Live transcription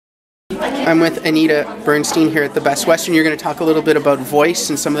I'm with Anita Bernstein here at the Best Western. You're going to talk a little bit about voice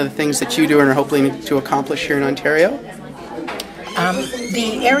and some of the things that you do and are hoping to accomplish here in Ontario.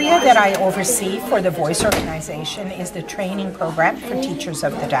 The area that I oversee for the Voice organization is the training program for teachers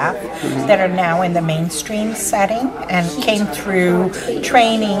of the deaf that are now in the mainstream setting and came through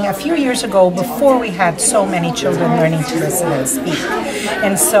training a few years ago before we had so many children learning to listen and speak.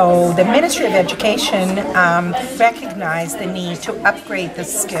 And so the Ministry of Education recognized the need to upgrade the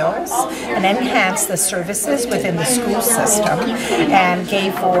skills and enhance the services within the school system and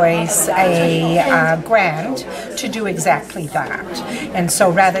gave Voice a grant to do exactly that. And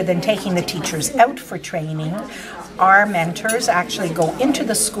so rather than taking the teachers out for training, our mentors actually go into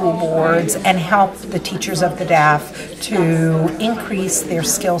the school boards and help the teachers of the deaf to increase their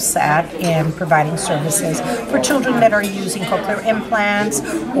skill set in providing services for children that are using cochlear implants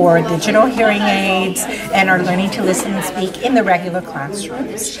or digital hearing aids and are learning to listen and speak in the regular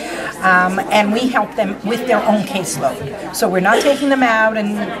classrooms. And we help them with their own caseload. So we're not taking them out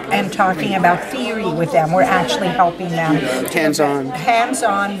and talking about theory with them. We're actually helping them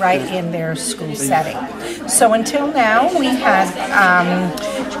hands-on right in their school setting. So until now, we had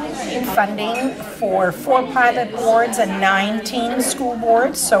funding for 4 pilot boards and 19 school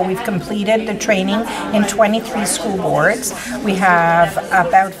boards. So we've completed the training in 23 school boards. We have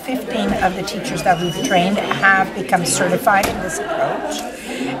about 15 of the teachers that we've trained have become certified in this approach.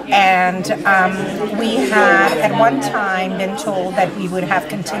 And we had at one time been told that we would have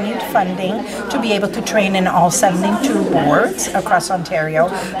continued funding to be able to train in all 72 boards across Ontario.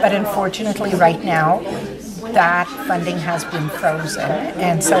 But unfortunately right now, that funding has been frozen,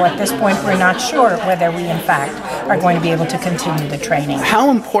 and so at this point we're not sure whether we in fact are going to be able to continue the training. How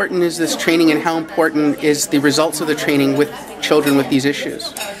important is this training and how important is the results of the training with children with these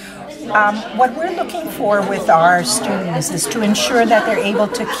issues? What we're looking for with our students is to ensure that they're able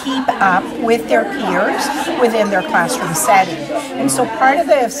to keep up with their peers within their classroom setting. And so part of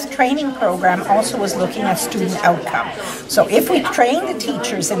this training program also was looking at student outcome. So if we train the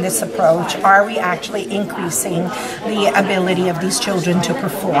teachers in this approach, are we actually increasing the ability of these children to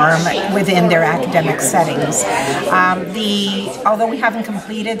perform within their academic settings? Although we haven't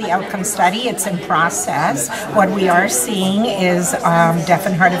completed the outcome study, it's in process. What we are seeing is deaf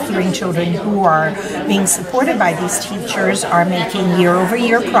and hard of hearing children who are being supported by these teachers are making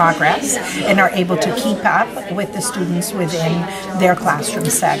year-over-year progress and are able to keep up with the students within their classroom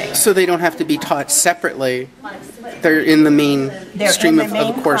setting. So they don't have to be taught separately. They're in the main stream of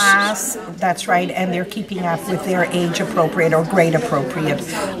courses. Class, that's right, and they're keeping up with their age-appropriate or grade-appropriate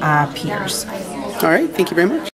peers. All right, thank you very much.